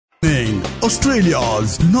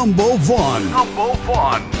Australia's number one.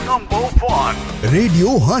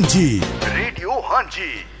 Radio Haanji.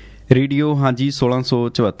 Radio हांजी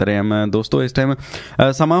 1674 M. दोस्तों इस टाइम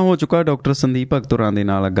समा हो चुका डॉक्टर संदीप भगत होरां दे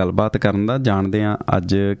नाल गलबात करन दा। जाणदे हां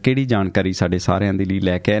अज किहड़ी जानकारी साडे सारिआं दे लई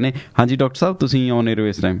लैके आए ने। हांजी डॉक्टर साहब तुसीं ऑन एयर हो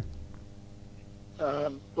इस टाइम।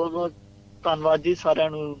 बहुत धन्नवाद जी सारिआं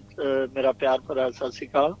नूं। मेरा प्यार भरा सत श्री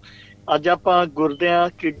अकाल। अज आपां गुरदिआं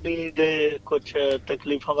किडनी दे कुछ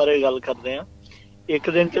तकलीफां बारे गल करदे हां। एक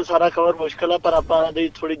दिन च सारा कवर मुश्किल है, पर आपां दी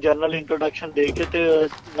थोड़ी जनरल इंट्रोडक्शन दे के ते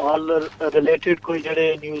नाल रिलेटेड कोई जेहड़े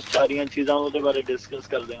न्यूज़ च आ रही चीज़ां उहदे बारे डिस्कस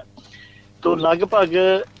करदे हां। तो लगभग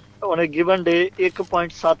उन्हें गिवन डे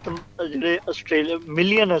 1.7 जेहड़े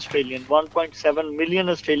मिलियन आस्ट्रेलियन 1.7 मिलियन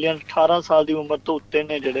आस्ट्रेलियन 18 साल की उम्र तो उत्ते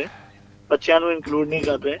ने जेहड़े बच्चों नूं इंक्लूड नहीं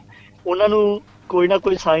कर रहे, उन्हां नूं कोई ना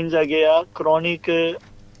कोई साइनस हैगे आ क्रॉनिक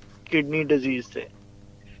किडनी डिजीज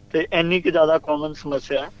ते इन्नी कि ज़्यादा कॉमन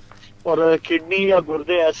समस्या है। और किडनी या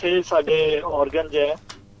गुर्दे ऐसे साडे ऑर्गन है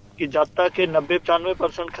कि जब तक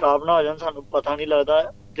 90-95% खराब ना हो जाए सानू पता नहीं लगता,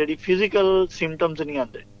 जिहड़ी फिजिकल सिम्पटम्स नहीं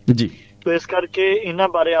आते जी। तो इस करके इन्हां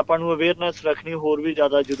बारे आपां नूं अवेयरनेस रखनी होर भी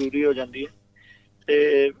ज़्यादा जरूरी हो जाती है। ते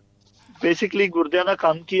बेसिकली गुर्दियां दा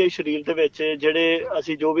काम की है शरीर दे विच जिहड़े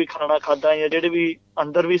असीं जो भी खाना खादा या जिहड़े भी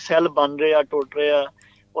अंदर भी सैल बन रहे आ टुट रहे आ,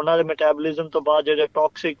 उन्हां दे मैटाबॉलिज्म तो बाद जिहड़े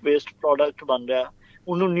टॉक्सिक वेस्ट प्रोडक्ट बन रहा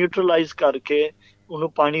उन्होंने न्यूट्रलाइज करके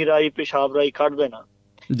उन्होंने पानी राही पेशाब राही कढ़ देना।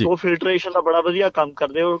 तो फिल्ट्रेशन का बड़ा वधिया काम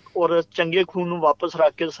करते और चंगे खून नूं वापस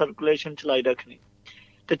रख के सर्कुलेशन चलाई रखनी।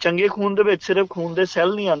 तो चंगे खून दे विच सिर्फ खून दे सैल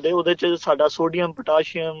नहीं आते, उहदे च साडा सोडियम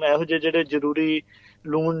पोटाशियम इहो ਜਿਹੇ ਜਿਹੜੇ ਜ਼ਰੂਰੀ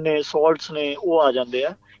लून ने सॉल्ट्स ने वो आ जाते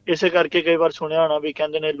हैं। इसे करके कई बार सुनिया होना भी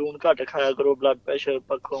कहते हैं लून घट खाया करो ब्लड प्रैशर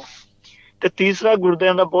पक्षों। तो तीसरा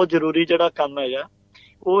गुर्दियां का बहुत जरूरी जिहड़ा काम है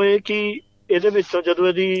वो है कि ਇਹਦੇ ਵਿੱਚੋਂ ਜਦੋਂ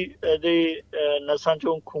ਇਹਦੀ ਨਸਾਂ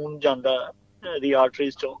ਚੋਂ ਖੂਨ ਜਾਂਦਾ ਦੀ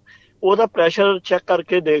ਆਰਟਰੀਜ਼ ਚੋਂ ਉਹਦਾ ਪ੍ਰੈਸ਼ਰ ਚੈੱਕ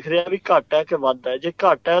ਕਰਕੇ ਦੇਖ ਰਿਹਾ ਵੀ ਘੱਟ ਹੈ ਕਿ ਵੱਧ ਹੈ। ਜੇ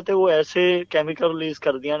ਘੱਟ ਹੈ ਤੇ ਉਹ ਐਸੇ ਕੈਮੀਕਲ ਰਿਲੀਜ਼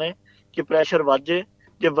ਕਰਦੀਆਂ ਨੇ ਕਿ ਪ੍ਰੈਸ਼ਰ ਵੱਧ ਜੇ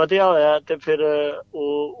ਵਧਿਆ ਹੋਇਆ ਤੇ ਫਿਰ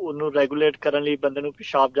ਉਹਨੂੰ ਰੈਗੂਲੇਟ ਕਰਨ ਲਈ ਬੰਦੇ ਨੂੰ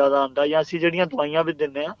ਪਿਸ਼ਾਬ ਜ਼ਿਆਦਾ ਆਉਂਦਾ ਜਾਂ ਅਸੀਂ ਜਿਹੜੀਆਂ ਦਵਾਈਆਂ ਵੀ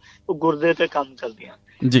ਦਿੰਦੇ ਆ ਉਹ ਗੁਰਦੇ ਤੇ ਕੰਮ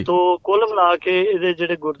ਕਰਦੀਆਂ। ਤੋ ਕੁੱਲ ਮਿਲਾ ਕੇ ਇਹਦੇ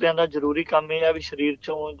ਜਿਹੜੇ ਗੁਰਦਿਆਂ ਦਾ ਜ਼ਰੂਰੀ ਕੰਮ ਇਹ ਆ ਵੀ ਸਰੀਰ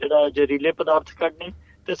ਚੋਂ ਜਿਹੜਾ ਜ਼ਹਿਰੀਲੇ ਪਦਾਰਥ ਕੱਢਣੇ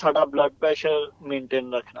ਤੇ ਸਾਡਾ ਬਲੱਡ ਪ੍ਰੈਸ਼ਰ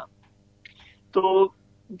ਮੇਨਟੇਨ ਰੱਖਣਾ। तो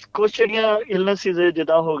कुछ ਜਿਹੜੀਆਂ ਇਲਨੈਸਿਸ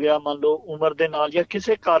ਜਿੱਦਾਂ ਹੋ ਗਿਆ ਮੰਨ ਲਓ ਉਮਰ ਦੇ ਨਾਲ ਜਾਂ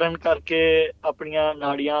ਕਿਸੇ ਕਾਰਨ ਕਰਕੇ ਆਪਣੀਆਂ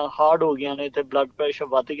ਨਾੜੀਆਂ ਹਾਰਡ ਹੋ ਗਈਆਂ ਨੇ ਤੇ ਬਲੱਡ ਪ੍ਰੈਸ਼ਰ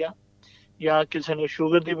ਵੱਧ ਗਿਆ ਜਾਂ ਕਿਸੇ ਨੂੰ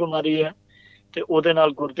ਸ਼ੂਗਰ ਦੀ ਬਿਮਾਰੀ ਹੈ ਤੇ ਉਹਦੇ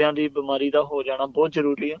ਨਾਲ ਗੁਰਦਿਆਂ ਦੀ ਬਿਮਾਰੀ ਦਾ ਹੋ ਜਾਣਾ ਬਹੁਤ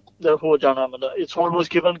ਜ਼ਰੂਰੀ ਹੈ। ਹੋ ਜਾਣਾ ਮਤਲਬ ਇਟਸ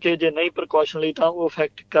ਆਲਮੋਸਟ ਗਿਵਨ ਕਿ ਜੇ ਨਹੀਂ ਪ੍ਰੀਕਾਸ਼ਨ ਲਈ ਤਾਂ ਉਹ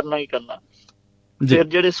ਇਫੈਕਟ ਕਰਨਾ ਹੀ ਕਰਨਾ। ਫਿਰ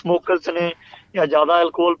ਜਿਹੜੇ ਸਮੋਕਰਸ ਨੇ ਜਾਂ ਜ਼ਿਆਦਾ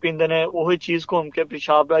ਐਲਕੋਹਲ ਪੀਂਦੇ ਨੇ ਉਹੀ ਚੀਜ਼ ਘੁੰਮ ਕੇ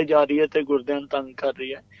ਪਿਸ਼ਾਬ ਰਾਹੀਂ ਜਾ ਰਹੀ ਹੈ ਤੇ ਗੁਰਦਿਆਂ ਨੂੰ ਤੰਗ ਕਰ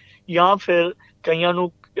ਰਹੀ ਹੈ। ਜਾਂ ਫਿਰ ਕਈਆਂ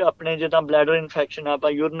ਨੂੰ ਆਪਣੇ ਜਿੱਦਾਂ ਬਲੈਡਰ ਇਨਫੈਕਸ਼ਨ ਆ ਆਪਾਂ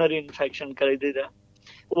ਯੂਰੀਨਰੀ ਇਨਫੈਕਸ਼ਨ ਕਰੀ ਦੀਦਾ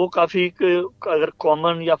ਉਹ ਕਾਫੀ ਅਗਰ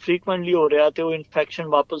ਕਾਮਨ ਜਾਂ ਫ੍ਰੀਕੁਐਂਟਲੀ ਹੋ ਰਿਹਾ ਤੇ ਉਹ ਇਨਫੈਕਸ਼ਨ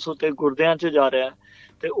ਵਾਪਸ ਉੱਤੇ ਗੁਰਦਿਆਂ 'ਚ ਜਾ ਰਿਹਾ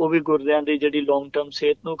ਤੇ ਉਹ ਵੀ ਗੁਰਦਿਆਂ ਦੀ ਜਿਹੜੀ ਲੌਂਗ ਟਰਮ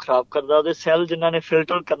ਸਿਹਤ ਨੂੰ ਖਰਾਬ ਕਰਦਾ, ਉਹਦੇ ਸੈੱਲ ਜਿਨ੍ਹਾਂ ਨੇ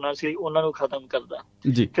ਫਿਲਟਰ ਕਰਨਾ ਸੀ ਉਹਨਾਂ ਨੂੰ ਖਤਮ ਕਰਦਾ।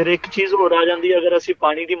 ਫਿਰ ਇੱਕ ਚੀਜ਼ ਹੋਰ ਆ ਜਾਂਦੀ ਅਗਰ ਅਸੀਂ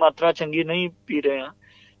ਪਾਣੀ ਦੀ ਮਾਤਰਾ ਚੰਗੀ ਨਹੀਂ ਪੀ ਰਹੇ ਹਾਂ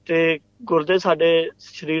ਤੇ ਗੁਰਦੇ ਸਾਡੇ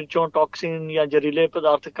ਸਰੀਰ ਚੋਂ ਟੌਕਸਿਨ ਜਾਂ ਜ਼ਹਿਰੀਲੇ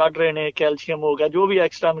ਪਦਾਰਥ ਕੱਢ ਰਹੇ ਨੇ, ਕੈਲਸ਼ੀਅਮ ਹੋ ਗਿਆ ਜੋ ਵੀ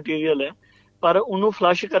ਐਕਸਟਰਾ ਮਟੀਰੀਅਲ ਹੈ, ਪਰ ਉਹਨੂੰ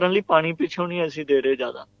ਫਲਸ਼ ਕਰਨ ਲਈ ਪਾਣੀ ਪਿੱਛੋਂ ਨਹੀਂ ਅਸੀਂ ਦੇ ਰਹੇ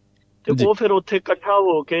ਜ਼ਿਆਦਾ ਤੇ ਉਹ ਫਿਰ ਉੱਥੇ ਇਕੱਠਾ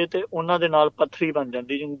ਹੋ ਕੇ ਤੇ ਉਹਨਾਂ ਦੇ ਨਾਲ ਪੱਥਰੀ ਬਣ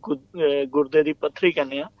ਜਾਂਦੀ ਜਿਹਨੂੰ ਗੁਰਦੇ ਦੀ ਪੱਥਰੀ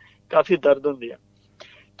ਕਹਿੰਦੇ ਆ, ਕਾਫੀ ਦਰਦ ਹੁੰਦੀ ਆ।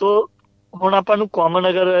 ਤੋ ਹੁਣ ਆਪਾਂ ਨੂੰ ਕਾਮਨ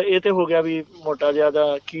ਅਗਰ ਇਹ ਤੇ ਹੋ ਗਿਆ ਵੀ ਮੋਟਾ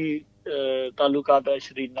ਜਿਆਦਾ ਕੀ ਤਾਲੁਕਾਤ ਹੈ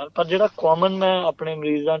ਸਰੀਰ ਨਾਲ, ਪਰ ਜਿਹੜਾ ਕਾਮਨ ਮੈਂ ਆਪਣੇ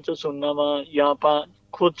ਮਰੀਜ਼ਾਂ 'ਚ ਸੁਣਨਾ ਵਾ ਜਾਂ ਆਪਾਂ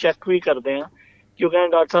ਖੁਦ ਚੈੱਕ ਵੀ ਕਰਦੇ ਹਾਂ ਕਿਉਂਕਿ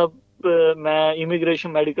ਡਾਕਟਰ ਸਾਹਿਬ ਮੈਂ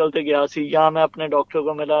ਇਮੀਗ੍ਰੇਸ਼ਨ ਮੈਡੀਕਲ ਤੇ ਗਿਆ ਸੀ ਜਾਂ ਮੈਂ ਆਪਣੇ ਡਾਕਟਰ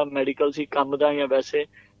ਕੋਲ ਮੇਰਾ ਮੈਡੀਕਲ ਸੀ ਕੰਮ ਦਾ ਜਾਂ ਵੈਸੇ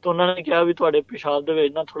ਤਾਂ ਉਹਨਾਂ ਨੇ ਕਿਹਾ ਵੀ ਤੁਹਾਡੇ ਪਿਸ਼ਾਬ ਦੇ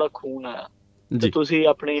ਵਿੱਚ ਨਾ ਥੋੜਾ ਖੂਨ ਆਇਆ ਤੇ ਤੁਸੀਂ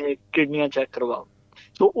ਆਪਣੀ ਕਿਡਨੀਆਂ ਚੈੱਕ ਕਰਵਾਓ।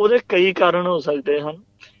 ਤੋ ਉਹਦੇ ਕਈ ਕਾਰਨ ਹੋ ਸਕਦੇ ਹਨ।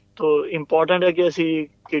 ਤੋ ਇੰਪੋਰਟੈਂਟ ਹੈ ਕਿ ਅਸੀਂ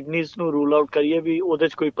ਕਿਡਨੀਜ਼ ਨੂੰ ਰੂਲ ਆਊਟ ਕਰੀਏ ਵੀ ਉਹਦੇ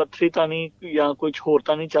 'ਚ ਕੋਈ ਪੱਥਰੀ ਤਾਂ ਨਹੀਂ ਜਾਂ ਕੁਝ ਹੋਰ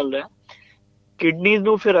ਤਾਂ ਨਹੀਂ ਚੱਲ ਰਿਹਾ। ਕਿਡਨੀਜ਼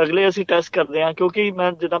ਨੂੰ ਫਿਰ ਅਗਲੇ ਅਸੀਂ ਟੈਸਟ ਕਰਦੇ ਹਾਂ ਕਿਉਂਕਿ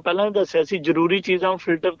ਮੈਂ ਜਿੱਦਾਂ ਪਹਿਲਾਂ ਵੀ ਦੱਸਿਆ ਸੀ ਜ਼ਰੂਰੀ ਚੀਜ਼ਾਂ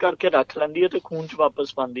ਫਿਲਟਰ ਕਰਕੇ ਰੱਖ ਲੈਂਦੀ ਹੈ ਤੇ ਖੂਨ 'ਚ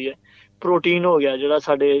ਵਾਪਸ ਪਾਉਂਦੀ ਹੈ। ਪ੍ਰੋਟੀਨ ਹੋ ਗਿਆ ਜਿਹੜਾ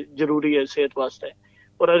ਸਾਡੇ ਜ਼ਰੂਰੀ ਹੈ ਸਿਹਤ ਵਾਸਤੇ।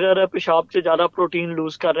 ਔਰ ਅਗਰ ਪਿਸ਼ਾਬ 'ਚ ਜ਼ਿਆਦਾ ਪ੍ਰੋਟੀਨ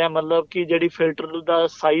ਲੂਜ਼ ਕਰ ਰਿਹਾ ਮਤਲਬ ਕਿ ਜਿਹੜੀ ਫਿਲਟਰ ਦਾ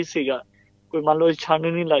ਸਾਈਜ਼ ਸੀਗਾ ਕੋਈ ਮੰਨ ਲਓ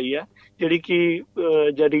ਛਾਨਣੀ ਲਾਈ ਹੈ ਜਿਹੜੀ ਕਿ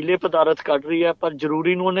ਜ਼ਹਿਰੀਲੇ ਪਦਾਰਥ ਕੱਢ ਰਹੀ ਹੈ ਪਰ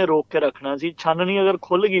ਜ਼ਰੂਰੀ ਨੂੰ ਉਹਨੇ ਰੋਕ ਕੇ ਰੱਖਣਾ ਸੀ। ਛਾਨਣੀ ਅਗਰ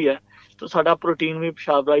ਖੁੱਲ ਗਈ ਹੈ ਤਾਂ ਸਾਡਾ ਪ੍ਰੋਟੀਨ ਵੀ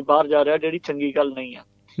ਪਿਸ਼ਾਬ ਰਾਹੀਂ ਬਾਹਰ ਜਾ ਰਿਹਾ ਜਿਹੜੀ ਚੰਗੀ ਗੱਲ ਨਹੀਂ ਹੈ।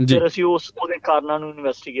 ਫਿਰ ਅਸੀਂ ਉਹਦੇ ਕਾਰਨਾਂ ਨੂੰ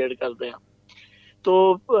ਇਨਵੈਸਟੀਗੇਟ ਕਰਦੇ ਹਾਂ। ਤੋ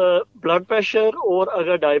ਬਲੱਡ ਪ੍ਰੈਸ਼ਰ ਔਰ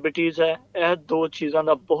ਅਗਰ ਡਾਇਬਟੀਜ਼ ਹੈ ਇਹ ਦੋ ਚੀਜ਼ਾਂ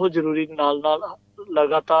ਦਾ ਬਹੁਤ ਜ਼ਰੂਰੀ ਨਾਲ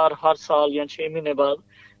ਲਗਾਤਾਰ ਹਰ ਸਾਲ ਜਾਂ 6 ਮਹੀਨੇ ਬਾਅਦ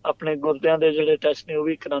ਆਪਣੇ ਗੁਰਦਿਆਂ ਦੇ ਜਿਹੜੇ ਟੈਸਟ ਨੇ ਉਹ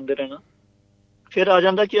ਵੀ ਕਰਾਉਂਦੇ ਰਹਿਣਾ। ਫਿਰ ਆ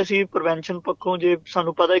ਜਾਂਦਾ ਕਿ ਅਸੀਂ ਪ੍ਰੀਵੈਂਸ਼ਨ ਪੱਖੋਂ ਜੇ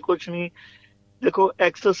ਸਾਨੂੰ ਪਤਾ ਹੀ ਕੁਛ ਨਹੀਂ देखो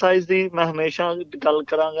एक्सरसाइज की मैं हमेशा गल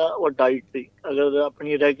करांगा और डाइट की। अगर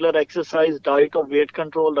अपनी रेगुलर एक्सरसाइज डाइट और वेट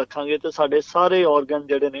कंट्रोल रखांगे तो साडे सारे ऑर्गन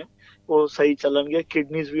जिहड़े ने वो सही चलणगे,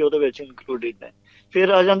 किडनीज भी ਉਹਦੇ ਵਿੱਚ इंक्लूडिड ने।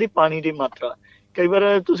 फिर आ जाती पानी की मात्रा। कई बार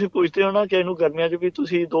तुसीं पुछदे हो ना कि इहनूं गर्मियां 'ਚ भी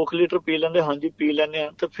तुसीं 2 लीटर पी लैंदे, हाँ जी पी लैंदे आ,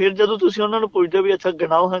 तो फिर जदों तुसीं ਉਹਨਾਂ ਨੂੰ ਪੁੱਛਦੇ ਵੀ ਅੱਛਾ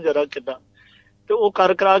ਗਿਣਾਓ ਹਾਂ ਜਰਾ ਕਿੱਦਾਂ, ਤੇ ਉਹ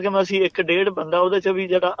ਕਰ ਕਰਾ ਕੇ ਮੈਂ ਅਸੀਂ 1-1.5 ਬੰਦਾ ਉਹਦੇ 'ਚ ਵੀ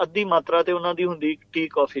ਜਿਹੜਾ ਅੱਧੀ ਮਾਤਰਾ ਤੇ ਉਹਨਾਂ ਦੀ ਹੁੰਦੀ ਟੀ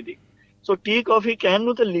ਕਾਫੀ ਦੀ। ਸੋ ਟੀ ਕਾਫੀ ਕਹਿਣ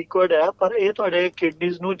ਨੂੰ ਤਾਂ ਲਿਕੁਇਡ ਹੈ, ਪਰ ਇਹ ਤੁਹਾਡੇ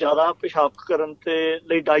ਕਿਡਨੀਜ਼ ਨੂੰ ਜ਼ਿਆਦਾ ਪਿਸ਼ਾਬ ਕਰਨ ਤੇ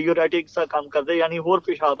ਲਈ ਡਾਇਊਰੈਟਿਕਸ ਦਾ ਕੰਮ ਕਰਦੇ, ਯਾਨੀ ਹੋਰ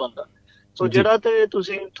ਪਿਸ਼ਾਬ ਆਉਂਦਾ। ਸੋ ਜਿਹੜਾ ਤੇ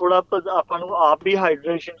ਤੁਸੀਂ ਥੋੜਾ ਆਪਾਂ ਨੂੰ ਆਪ ਵੀ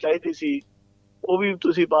ਹਾਈਡਰੇਸ਼ਨ ਚਾਹੀਦੀ ਸੀ, ਉਹ ਵੀ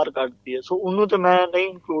ਤੁਸੀਂ ਬਾਹਰ ਕੱਢਦੀ ਹੈ। ਸੋ ਉਹਨੂੰ ਤਾਂ ਮੈਂ ਨਹੀਂ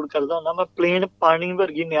ਇੰਕਲੂਡ ਕਰਦਾ ਹੁੰਦਾ। ਮੈਂ ਪਲੇਨ ਪਾਣੀ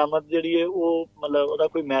ਵਰਗੀ ਨਿਆਮਤ ਜਿਹੜੀ ਹੈ ਉਹ ਮਤਲਬ ਉਹਦਾ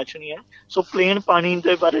ਕੋਈ ਮੈਚ ਨਹੀਂ ਹੈ। ਸੋ ਪਲੇਨ ਪਾਣੀ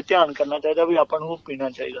ਦੇ ਬਾਰੇ ਧਿਆਨ ਕਰਨਾ ਚਾਹੀਦਾ ਵੀ ਆਪਾਂ ਨੂੰ ਉਹ ਪੀਣਾ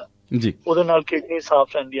ਚਾਹੀਦਾ ਜੀ, ਉਹਦੇ ਨਾਲ ਕਿਡਨੀ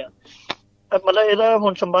ਸਾਫ਼ ਰਹਿੰਦੀਆਂ। ਮਤਲਬ ਇਹਦਾ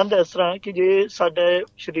ਹੁਣ ਸੰਬੰਧ ਇਸ ਤਰ੍ਹਾਂ ਹੈ ਕਿ ਜੇ ਸਾਡੇ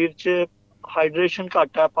ਸਰੀਰ 'ਚ ਹਾਈਡਰੇਸ਼ਨ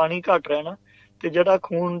ਘੱਟ ਹੈ, ਪਾਣੀ ਘੱਟ ਰਿਹਾ ਨਾ, ਤੇ ਜਿਹੜਾ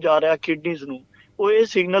ਖੂਨ ਜਾ ਰਿਹਾ ਕਿਡਨੀਜ਼ ਨੂੰ, ਉਹ ਇਹ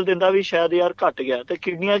ਸਿਗਨਲ ਦਿੰਦਾ ਵੀ ਸ਼ਾਇਦ ਯਾਰ ਘੱਟ ਗਿਆ, ਤੇ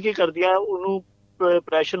ਕਿਡਨੀਆਂ ਕੀ ਕਰਦੀਆਂ, ਉਹਨੂੰ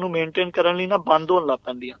ਪ੍ਰੈਸ਼ਰ ਨੂੰ ਮੇਨਟੇਨ ਕਰਨ ਲਈ ਨਾ ਬੰਦ ਹੋਣ ਲੱਗ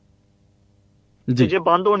ਪੈਂਦੀਆਂ। ਤੇ ਜੇ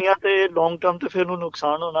ਬੰਦ ਹੋਣੀਆਂ ਤੇ ਲੌਂਗ ਟਰਮ ਤੇ ਫਿਰ ਉਹਨੂੰ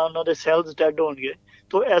ਨੁਕਸਾਨ ਹੋਣਾ, ਉਹਨਾਂ ਦੇ ਸੈਲਸ ਡੈਡ ਹੋਣਗੇ।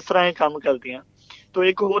 ਤੋ ਇਸ ਤਰ੍ਹਾਂ ਇਹ ਕੰਮ ਕਰਦੀਆਂ। ਤੋ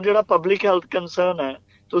ਇੱਕ ਹੋਰ ਜਿਹੜਾ ਪਬਲਿਕ ਹੈਲਥ ਕੰਸਰਨ ਹੈ,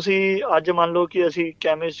 ਤੁਸੀਂ ਅੱਜ ਮੰਨ ਲਓ ਕਿ ਅਸੀਂ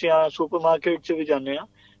ਕੈਮਿਸਟ ਜਾਂ ਸੁਪਰਮਾਰਕੀਟ 'ਚ ਵੀ ਜਾਂਦੇ ਹਾਂ,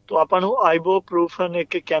 तो ਆਪਾਂ ਨੂੰ ਆਈਬੋਪਰੂਫਨ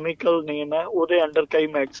ਇੱਕ ਕੈਮੀਕਲ ਨੇਮ ਹੈ, ਉਹਦੇ ਅੰਡਰ ਕਈ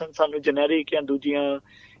ਮੈਡੀਸਨ ਸਾਨੂੰ ਜਨੈਰਿਕ ਜਾਂ ਦੂਜੀਆਂ,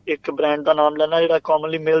 ਇੱਕ ਬ੍ਰਾਂਡ ਦਾ ਨਾਮ ਲੈਣਾ ਜਿਹੜਾ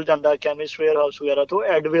ਕਾਮਨਲੀ ਮਿਲ ਜਾਂਦਾ ਕੈਮਿਸਟ ਵੇਅਰ ਹਾਊਸ ਵਗੈਰਾ ਤੋਂ,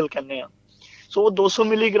 ਐਡਵਿਲ ਕਹਿੰਦੇ ਆ। ਸੋ 200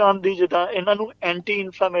 ਮਿਲੀਗ੍ਰਾਮ ਦੀ, ਜਿੱਦਾਂ ਇਹਨਾਂ ਨੂੰ ਐਂਟੀ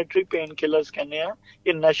ਇਨਫਲਾਮੇਟਰੀ ਪੇਨ ਕਿਲਰਸ ਕਹਿੰਦੇ ਆ।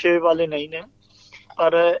 ਇਹ ਨਸ਼ੇ ਵਾਲੇ ਨਹੀਂ ਨੇ,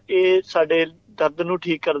 ਪਰ ਇਹ ਸਾਡੇ ਦਰਦ ਨੂੰ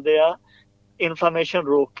ਠੀਕ ਕਰਦੇ ਆ, ਇਨਫਲਾਮੇਸ਼ਨ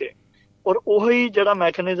ਰੋਕ ਕੇ। ਔਰ ਉਹੀ ਜਿਹੜਾ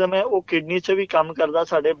ਮੈਕੈਨਿਜ਼ਮ ਹੈ ਉਹ ਕਿਡਨੀ 'ਚ ਵੀ ਕੰਮ ਕਰਦਾ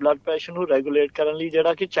ਸਾਡੇ ਬਲੱਡ ਪ੍ਰੈਸ਼ਰ ਨੂੰ ਰੈਗੂਲੇਟ ਕਰਨ ਲਈ,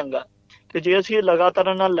 ਜਿਹੜਾ ਕਿ ਚੰਗਾ। ਤੇ ਜੇ ਅਸੀਂ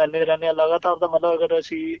ਲਗਾਤਾਰ ਨਾਲ ਲੈਂਦੇ ਰਹਿੰਦੇ ਹਾਂ, ਲਗਾਤਾਰ ਦਾ ਮਤਲਬ ਅਗਰ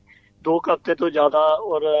ਅਸੀਂ 2 ਹਫ਼ਤੇ ਤੋਂ ਜ਼ਿਆਦਾ,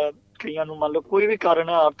 ਔਰ ਕਈਆਂ ਨੂੰ ਮੰਨ ਲਓ ਕੋਈ ਵੀ ਕਾਰਨ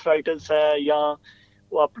ਹੈ, ਆਰਥਰਾਈਟਿਸ ਹੈ ਜਾਂ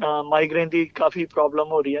ਉਹ ਆਪਣਾ ਮਾਈਗ੍ਰੇਨ ਦੀ ਕਾਫੀ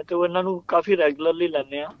ਪ੍ਰੋਬਲਮ ਹੋ ਰਹੀ ਹੈ, ਤੇ ਉਹ ਇਹਨਾਂ ਨੂੰ ਕਾਫੀ ਰੈਗੂਲਰਲੀ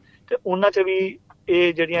ਲੈਂਦੇ ਆ, ਤੇ ਉਹਨਾਂ 'ਚ ਵੀ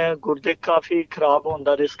ਇਹ ਜਿਹੜੀਆਂ ਗੁਰਦੇ ਕਾਫੀ ਖਰਾਬ ਹੋਣ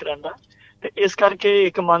ਦਾ ਰਿਸਕ ਰਹਿੰਦਾ। ਤੇ ਇਸ ਕਰਕੇ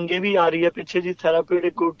ਇੱਕ ਮੰਗ ਇਹ ਵੀ ਆ ਰਹੀ ਹੈ, ਪਿੱਛੇ ਜੀ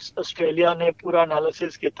ਥੈਰਾਪਿਊਟਿਕ ਗੁੱਡਸ ਆਸਟ੍ਰੇਲੀਆ ਨੇ ਪੂਰਾ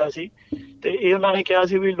ਐਨਾਲਿਸਿਸ ਕੀਤਾ ਸੀ, ਤੇ ਇਹ ਉਹਨਾਂ ਨੇ ਕਿਹਾ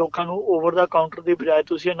ਸੀ ਵੀ ਲੋਕਾਂ ਨੂੰ ਓਵਰ ਦਾ ਕਾਊਂਟਰ ਦੀ ਬਜਾਏ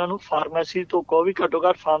ਤੁਸੀਂ ਇਹਨਾਂ ਨੂੰ ਫਾਰਮੇਸੀ ਤੋਂ ਕਹੋ ਵੀ ਘੱਟੋ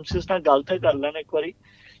ਘੱਟ ਫਾਰਮਾਸਿਸਟ ਨਾਲ ਗੱਲ ਤਾਂ ਕਰ ਲੈਣ ਇੱਕ ਵਾਰੀ।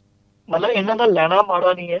 ਮਤਲਬ ਇਹਨਾਂ ਦਾ ਲੈਣਾ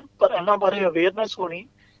ਮਾੜਾ ਨਹੀਂ ਹੈ, ਪਰ ਇਹਨਾਂ ਬਾਰੇ ਅਵੇਅਰਨੈਸ ਹੋਣੀ,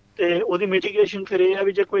 ਤੇ ਉਹਦੀ ਮਿਟੀਗੇਸ਼ਨ ਫਿਰ ਇਹ ਹੈ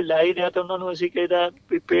ਵੀ ਜੇ ਕੋਈ ਲੈ ਹੀ ਰਿਹਾ ਤਾਂ ਉਹਨਾਂ ਨੂੰ ਅਸੀਂ ਕਹੀਦਾ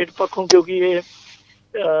ਵੀ ਪੇਟ ਪੱਖੋਂ, ਕਿਉਂਕਿ ਇਹ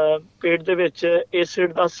ਪੇਟ ਦੇ ਵਿੱਚ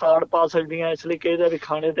ਐਸਿਡ ਦਾ ਸਾੜ ਪਾ ਸਕਦੀਆਂ, ਇਸ ਲਈ ਕਹੀਦਾ ਵੀ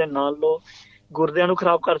ਖਾਣੇ ਦੇ ਨਾਲ ਲਓ। ਗੁਰਦਿਆਂ ਨੂੰ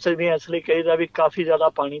ਖਰਾਬ ਕਰ ਸਕਦੀਆਂ, ਇਸ ਲਈ ਕਹੀਦਾ ਵੀ ਕਾਫੀ ਜ਼ਿਆਦਾ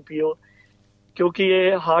ਪਾਣੀ ਪੀਓ, ਕਿਉਂਕਿ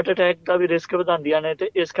ਇਹ ਹਾਰਟ ਅਟੈਕ ਦਾ ਵੀ ਰਿਸਕ ਵਧਾਉਂਦੀਆਂ ਨੇ। ਤੇ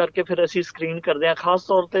ਇਸ ਕਰਕੇ ਫਿਰ ਅਸੀਂ ਸਕਰੀਨ ਕਰਦੇ ਹਾਂ, ਖਾਸ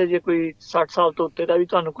ਤੌਰ ਤੇ ਜੇ ਕੋਈ 60 ਸਾਲ ਤੋਂ ਉੱਤੇ ਦਾ ਵੀ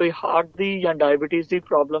ਤੁਹਾਨੂੰ ਕੋਈ ਹਾਰਟ ਦੀ ਜਾਂ ਡਾਇਬਟੀਜ਼ ਦੀ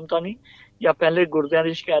ਪ੍ਰੋਬਲਮ ਤਾਂ ਨਹੀਂ, ਜਾਂ ਪਹਿਲੇ ਗੁਰਦਿਆਂ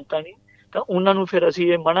ਦੀ ਸ਼ਿਕਾਇਤ ਤਾਂ ਨਹੀਂ, ਤਾਂ ਉਹਨਾਂ ਨੂੰ ਫਿਰ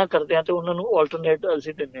ਅਸੀਂ ਇਹ ਮਨਾ ਕਰਦੇ ਹਾਂ ਤੇ ਉਹਨਾਂ ਨੂੰ ਆਲਟਰਨੇਟ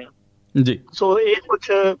ਅਸੀਂ ਦਿੰਦੇ ਹਾਂ ਜੀ। ਸੋ ਇਹ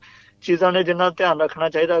ਕੁਛ ਚੀਜ਼ਾਂ ਨੇ ਜਿਨ੍ਹਾਂ ਦਾ ਧਿਆਨ ਰੱਖਣਾ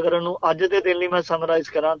ਚਾਹੀਦਾ। ਅਗਰ ਉਹਨੂੰ ਅੱਜ ਦੇ ਦਿਨ ਲਈ ਮੈਂ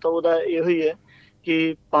ਸਮਰਾਈਜ਼ ਕਰਾਂ ਤਾਂ ਉਹਦਾ ਇਹੋ ਹੀ ਹੈ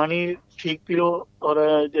ਕਿ ਪਾਣੀ ਠੀਕ ਪੀਓ, ਔਰ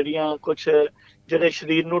ਜਿਹੜੀਆਂ ਕੁਛ ਜਿਹੜੇ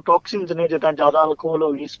ਸਰੀਰ ਨੂੰ ਟੌਕਸਿਨਸ ਨੇ, ਜਿੱਦਾਂ ਜ਼ਿਆਦਾ ਅਲਕੋਹਲ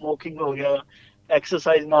ਹੋ ਗਈ, ਸਮੋਕਿੰਗ ਹੋ ਗਿਆ,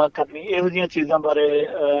 ਐਕਸਰਸਾਈਜ਼ ਨਾ ਕਰਨੀ, ਇਹੋ ਜਿਹੀਆਂ ਚੀਜ਼ਾਂ ਬਾਰੇ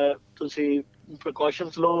ਤੁਸੀਂ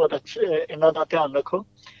ਪ੍ਰੀਕਾਸ਼ਨਸ ਲਓ, ਔਰ ਇਹਨਾਂ ਦਾ ਧਿਆਨ ਰੱਖੋ।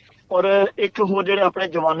 ਔਰ ਇੱਕ ਹੋਰ ਜਿਹੜੇ ਆਪਣੇ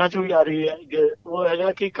ਜਵਾਨਾਂ 'ਚ ਵੀ ਆ ਰਹੀ ਹੈ, ਉਹ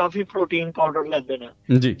ਹੈਗਾ ਕਿ ਕਾਫੀ ਪ੍ਰੋਟੀਨ ਪਾਊਡਰ ਲੈਂਦੇ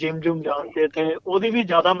ਨੇ ਜਿਮ ਜੁਮ ਜਾ ਕੇ, ਤੇ ਉਹਦੀ ਵੀ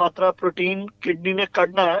ਜ਼ਿਆਦਾ ਮਾਤਰਾ ਪ੍ਰੋਟੀਨ ਕਿਡਨੀ ਨੇ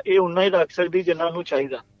ਕੱਢਣਾ ਹੈ, ਇਹ ਉਨਾ ਹੀ ਰੱਖ ਸਕਦੀ ਜਿੰਨਾ ਨੂੰ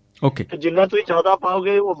ਚਾਹੀਦਾ। ਤੇ ਜਿੰਨਾ ਤੁਸੀਂ ਜ਼ਿਆਦਾ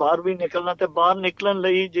ਪਾਓਗੇ ਉਹ ਬਾਹਰ ਵੀ ਨਿਕਲਣਾ, ਤੇ ਬਾਹਰ ਨਿਕਲਣ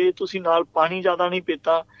ਲਈ ਜੇ ਤੁਸੀਂ ਨਾਲ ਪਾਣੀ ਜ਼ਿਆਦਾ ਨਹੀਂ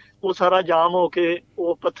ਪੀਤਾ, ਉਹ ਸਾਰਾ ਜਾਮ ਹੋ ਕੇ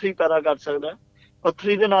ਉਹ ਪੱਥਰੀ ਪੈਦਾ ਕਰ ਸਕਦਾ।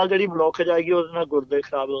 ਪੱਥਰੀ ਦੇ ਨਾਲ ਜਿਹੜੀ ਬਲੋਕੇਜ ਆਏਗੀ ਉਹਦੇ ਨਾਲ ਗੁਰਦੇ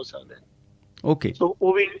ਖਰਾਬ ਹੋ ਸਕਦੇ। ਸੋ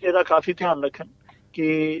ਉਹ ਵੀ ਇਹਦਾ ਕਾਫੀ ਧਿਆਨ ਰੱਖਣ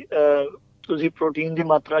ਕਿ ਤੁਸੀਂ ਪ੍ਰੋਟੀਨ ਦੀ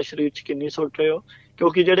ਮਾਤਰਾ ਸਰੀਰ 'ਚ ਕਿੰਨੀ ਸੁੱਟ ਰਹੇ ਹੋ,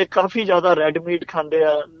 ਕਿਉਂਕਿ ਜਿਹੜੇ ਕਾਫੀ ਜ਼ਿਆਦਾ ਰੈਡ ਮੀਟ ਖਾਂਦੇ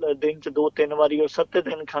ਆ ਦਿਨ 'ਚ 2-3 ਵਾਰੀ ਔਰ 7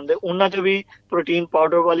 ਦਿਨ ਖਾਂਦੇ, ਉਹਨਾਂ 'ਚ ਵੀ ਪ੍ਰੋਟੀਨ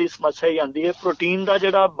ਪਾਊਡਰ ਵਾਲੀ ਸਮੱਸਿਆ ਹੀ ਆਉਂਦੀ ਹੈ। ਪ੍ਰੋਟੀਨ ਦਾ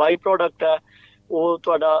ਜਿਹੜਾ ਬਾਈ ਪ੍ਰੋਡਕਟ ਹੈ ਉਹ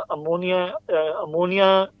ਤੁਹਾਡਾ ਅਮੋਨੀਆ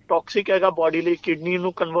ਟੌਕਸਿਕ ਹੈਗਾ ਬੋਡੀ ਲਈ, ਕਿਡਨੀ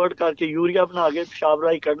ਨੂੰ ਕਨਵਰਟ ਕਰਕੇ ਯੂਰੀਆ ਬਣਾ ਕੇ ਪਿਸ਼ਾਬ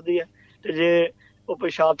ਰਾਹੀਂ ਕੱਢਦੀ ਹੈ, ਤੇ ਜੇ ਉਹ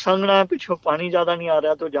ਪਿਸ਼ਾਬ ਸੰਘਣਾ, ਪਿੱਛੋਂ ਪਾਣੀ ਜ਼ਿਆਦਾ ਨਹੀਂ ਆ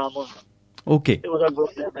ਰਿਹਾ ਤਾਂ ਜਾਮ ਹੋਣਾ, ਤੇ ਉਹਦਾ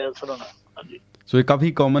ਗੁਰਦਿਆਂ ਤੇ ਅਸਰ ਹੋਣਾ। ਹਾਂਜੀ, ਸੋ ਇਹ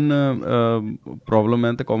ਕਾਫੀ ਕਾਮਨ ਪ੍ਰੋਬਲਮ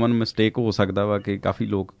ਹੈ, ਤੇ ਕਾਮਨ ਮਿਸਟੇਕ ਹੋ ਸਕਦਾ ਵਾ ਕਿ ਕਾਫੀ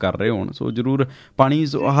ਲੋਕ ਕਰ ਰਹੇ ਹੋਣ। ਸੋ ਜ਼ਰੂਰ ਪਾਣੀ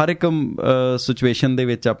ਹਰ ਇੱਕ ਸਿਚੁਏਸ਼ਨ ਦੇ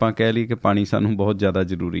ਵਿੱਚ ਆਪਾਂ ਕਹਿ ਲਈਏ ਕਿ ਪਾਣੀ ਸਾਨੂੰ ਬਹੁਤ ਜ਼ਿਆਦਾ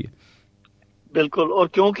ਜ਼ਰੂਰੀ ਹੈ। ਬਿਲਕੁਲ, ਔਰ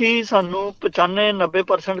ਕਿਉਂਕਿ ਸਾਨੂੰ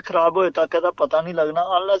 95-90% ਖਰਾਬ ਹੋਏ ਤੱਕ ਇਹਦਾ ਪਤਾ ਨਹੀਂ ਲੱਗਣਾ,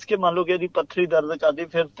 ਅਨਲੈਸ ਕਿ ਮੰਨ ਲਓ ਕਿ ਇਹਦੀ ਪੱਥਰੀ ਦਰਦ ਕਰਦੀ,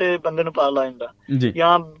 ਫਿਰ ਤੇ ਬੰਦੇ ਨੂੰ ਪਤਾ ਲੱਗ ਜਾਂਦਾ,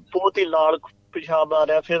 ਜਾਂ ਬਹੁਤ ਹੀ ਲਾਲ ਪਿਸ਼ਾਬ ਆ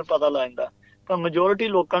ਰਿਹਾ ਫਿਰ ਪਤਾ ਲੱਗ ਜਾਂਦਾ। ਪਰ ਮੈਜੋਰਿਟੀ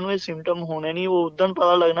ਲੋਕਾਂ ਨੂੰ ਇਹ ਸਿੰਪਟਮ ਹੋਣੇ ਨਹੀਂ, ਉਹ ਉਦੋਂ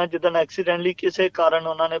ਪਤਾ ਲੱਗਣਾ ਜਿੱਦਣ ਐਕਸੀਡੈਂਟਲੀ ਕਿਸੇ ਕਾਰਨ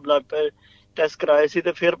ਉਹਨਾਂ ਨੇ ਬਲੱਡ ਟੈਸਟ ਕਰਾਏ ਸੀ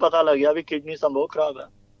ਤੇ ਫਿਰ ਪਤਾ ਲੱਗਿਆ ਵੀ ਕਿਡਨੀ ਤਾਂ ਬਹੁਤ ਖਰਾਬ ਹੈ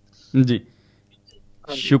ਜੀ।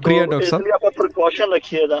 ਸ਼ੁਕਰੀਆ ਡਾਕਟਰ ਸਾਹਿਬ। ਆਪਾਂ ਪ੍ਰੀਕਾਸ਼ਨ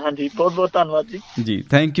ਰੱਖੀਏ ਦਾ। ਹਾਂਜੀ, ਬਹੁਤ ਬਹੁਤ ਧੰਨਵਾਦ ਜੀ।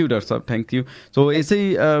 Thank you doctor Sahib, thank you. ਸੋ ਇਸੇ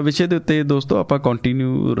ਵਿਸ਼ੇ ਦੇ ਉੱਤੇ ਦੋਸਤੋ ਆਪਾਂ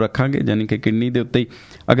ਕੰਟੀਨਿਊ ਰੱਖਾਂਗੇ, ਯਾਨੀ ਕਿ ਕਿਡਨੀ ਦੇ ਉੱਤੇ ਹੀ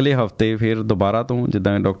ਅਗਲੇ ਹਫ਼ਤੇ ਫਿਰ ਦੁਬਾਰਾ ਤੋਂ,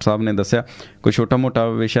 ਜਿੱਦਾਂ ਡਾਕਟਰ ਸਾਹਿਬ ਨੇ ਦੱਸਿਆ ਕੋਈ ਛੋਟਾ ਮੋਟਾ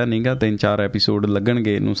ਵਿਸ਼ਾ ਨਹੀਂ ਗਾ, 3-4 ਐਪੀਸੋਡ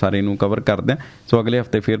ਲੱਗਣਗੇ ਇਹਨੂੰ ਸਾਰੇ ਨੂੰ ਕਵਰ ਕਰਦੇ ਹਾਂ। ਸੋ ਅਗਲੇ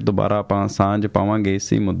ਹਫ਼ਤੇ ਫਿਰ ਦੁਬਾਰਾ ਆਪਾਂ ਸਾਂਝ ਪਾਵਾਂਗੇ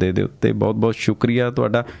ਇਸੇ ਮੁੱਦੇ ਦੇ ਉੱਤੇ। ਬਹੁਤ ਬਹੁਤ ਸ਼ੁਕਰੀਆ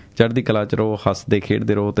ਤੁਹਾਡਾ। ਚੜ੍ਹਦੀ ਕਲਾ 'ਚ ਰਹੋ, ਹੱਸਦੇ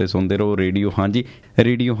ਖੇਡਦੇ ਰਹੋ ਅਤੇ ਸੁਣਦੇ ਰਹੋ ਰੇਡੀਓ ਹਾਂਜੀ।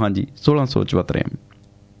 ਰੇਡੀਓ ਹਾਂਜੀ 1674